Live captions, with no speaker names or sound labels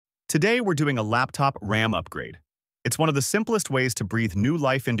Today, we're doing a laptop RAM upgrade. It's one of the simplest ways to breathe new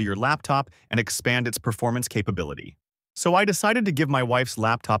life into your laptop and expand its performance capability. So I decided to give my wife's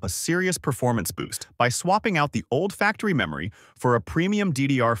laptop a serious performance boost by swapping out the old factory memory for a premium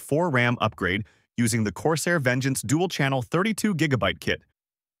DDR4 RAM upgrade using the Corsair Vengeance dual-channel 32GB kit.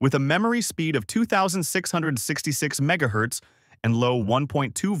 With a memory speed of 2,666 MHz and low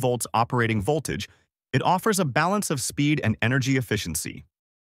 1.2 volts operating voltage, it offers a balance of speed and energy efficiency.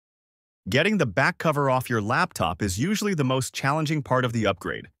 Getting the back cover off your laptop is usually the most challenging part of the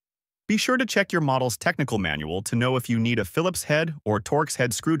upgrade. Be sure to check your model's technical manual to know if you need a Phillips head or Torx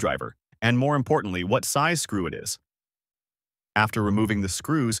head screwdriver, and more importantly, what size screw it is. After removing the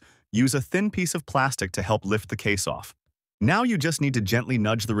screws, use a thin piece of plastic to help lift the case off. Now you just need to gently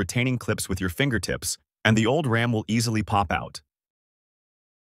nudge the retaining clips with your fingertips, and the old RAM will easily pop out.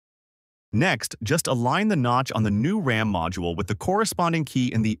 Next, just align the notch on the new RAM module with the corresponding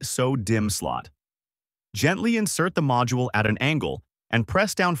key in the SODIMM slot. Gently insert the module at an angle and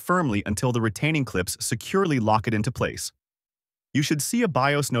press down firmly until the retaining clips securely lock it into place. You should see a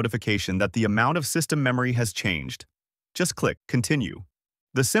BIOS notification that the amount of system memory has changed. Just click Continue.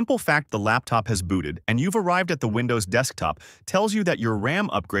 The simple fact the laptop has booted and you've arrived at the Windows desktop tells you that your RAM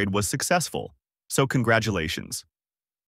upgrade was successful, so congratulations.